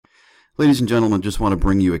Ladies and gentlemen, just want to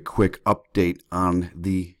bring you a quick update on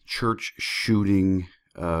the church shooting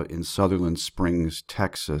in Sutherland Springs,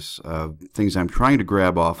 Texas. Things I'm trying to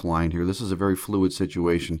grab offline here. This is a very fluid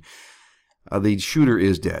situation. The shooter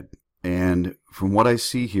is dead. And from what I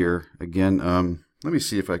see here, again, let me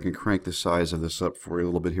see if I can crank the size of this up for you a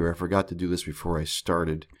little bit here. I forgot to do this before I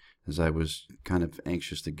started, as I was kind of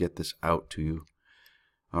anxious to get this out to you.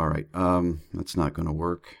 All right, that's not going to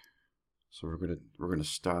work. So we're gonna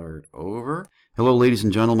start over. Hello, ladies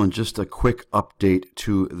and gentlemen. Just a quick update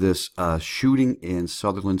to this shooting in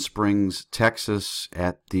Sutherland Springs, Texas,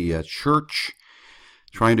 at the church.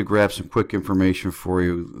 Trying to grab some quick information for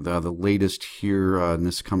you. The latest here, and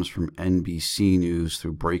this comes from NBC News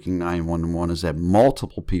through Breaking 911, is that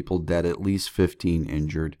multiple people dead, at least 15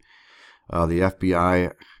 injured. The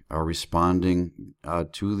FBI are responding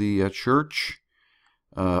to the church.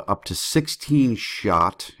 Up to 16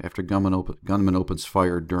 shot after gunman opens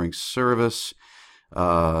fire during service.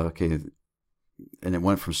 And it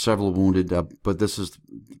went from several wounded, but this is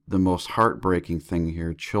the most heartbreaking thing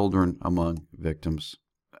here. Children among victims.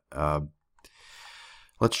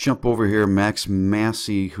 Let's jump over here. Max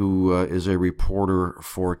Massey, who is a reporter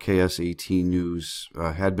for KSAT News,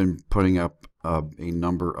 had been putting up a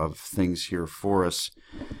number of things here for us.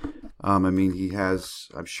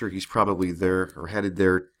 I'm sure he's probably there or headed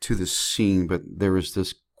there to the scene, but there is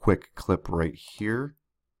this quick clip right here.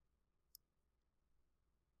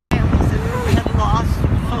 Have lost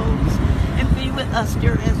folks, and be with us,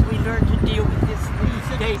 dear, as we learn to deal with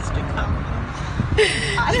these days to come.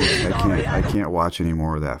 I can't watch any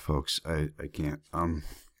more of that, folks. I can't.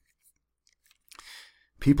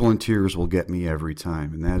 People in tears will get me every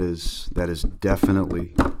time, and that is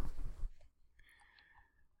definitely.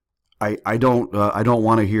 I don't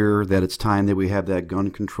want to hear that it's time that we have that gun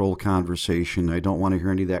control conversation. I don't want to hear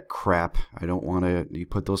any of that crap. I don't want to. You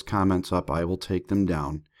put those comments up, I will take them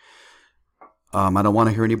down. I don't want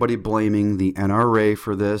to hear anybody blaming the NRA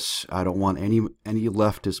for this. I don't want any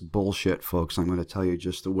leftist bullshit, folks. I'm going to tell you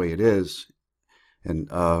just the way it is. And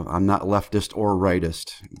I'm not leftist or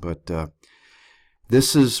rightist, but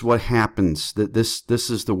this is what happens. This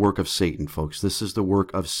is the work of Satan, folks. This is the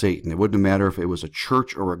work of Satan. It wouldn't matter if it was a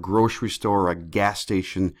church or a grocery store or a gas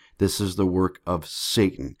station. This is the work of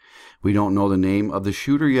Satan. We don't know the name of the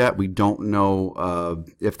shooter yet. We don't know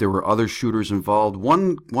if there were other shooters involved.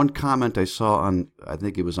 One comment I saw on, I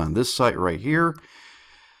think it was on this site right here,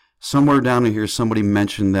 somewhere down in here, somebody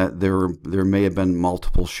mentioned that there may have been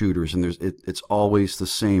multiple shooters, and it's always the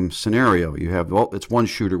same scenario. You have, well, it's one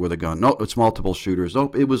shooter with a gun. No, it's multiple shooters.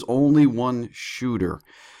 Nope, it was only one shooter.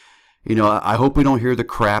 You know, I hope we don't hear the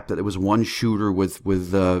crap that it was one shooter with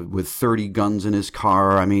 30 guns in his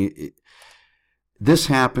car. I mean, this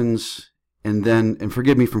happens, and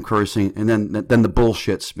forgive me from cursing, and then the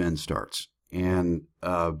bullshit spin starts. And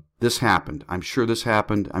this happened. I'm sure this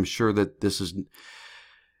happened. I'm sure that this is.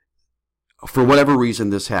 For whatever reason,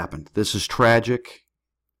 this happened. This is tragic.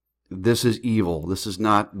 This is evil. This is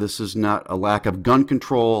not a lack of gun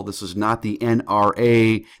control. This is not the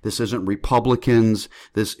NRA. This isn't Republicans.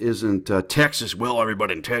 This isn't Texas. Well,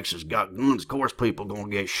 everybody in Texas got guns. Of course, people going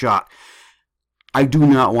to get shot. I do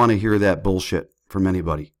not want to hear that bullshit from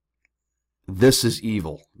anybody. This is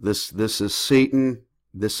evil. This is Satan.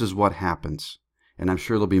 This is what happens. And I'm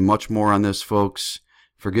sure there'll be much more on this, folks.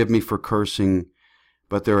 Forgive me for cursing.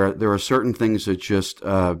 But there are certain things that just,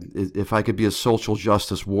 if I could be a social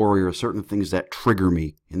justice warrior, certain things that trigger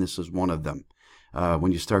me, and this is one of them.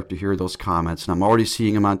 When you start to hear those comments, and I'm already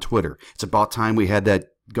seeing them on Twitter. It's about time we had that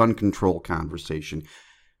gun control conversation.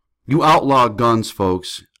 You outlaw guns,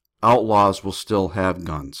 folks. Outlaws will still have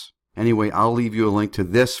guns. Anyway, I'll leave you a link to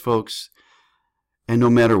this, folks. And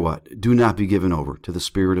no matter what, do not be given over to the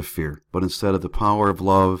spirit of fear, but instead of the power of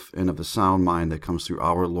love and of the sound mind that comes through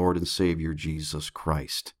our Lord and Savior, Jesus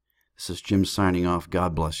Christ. This is Jim signing off.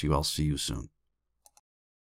 God bless you. I'll see you soon.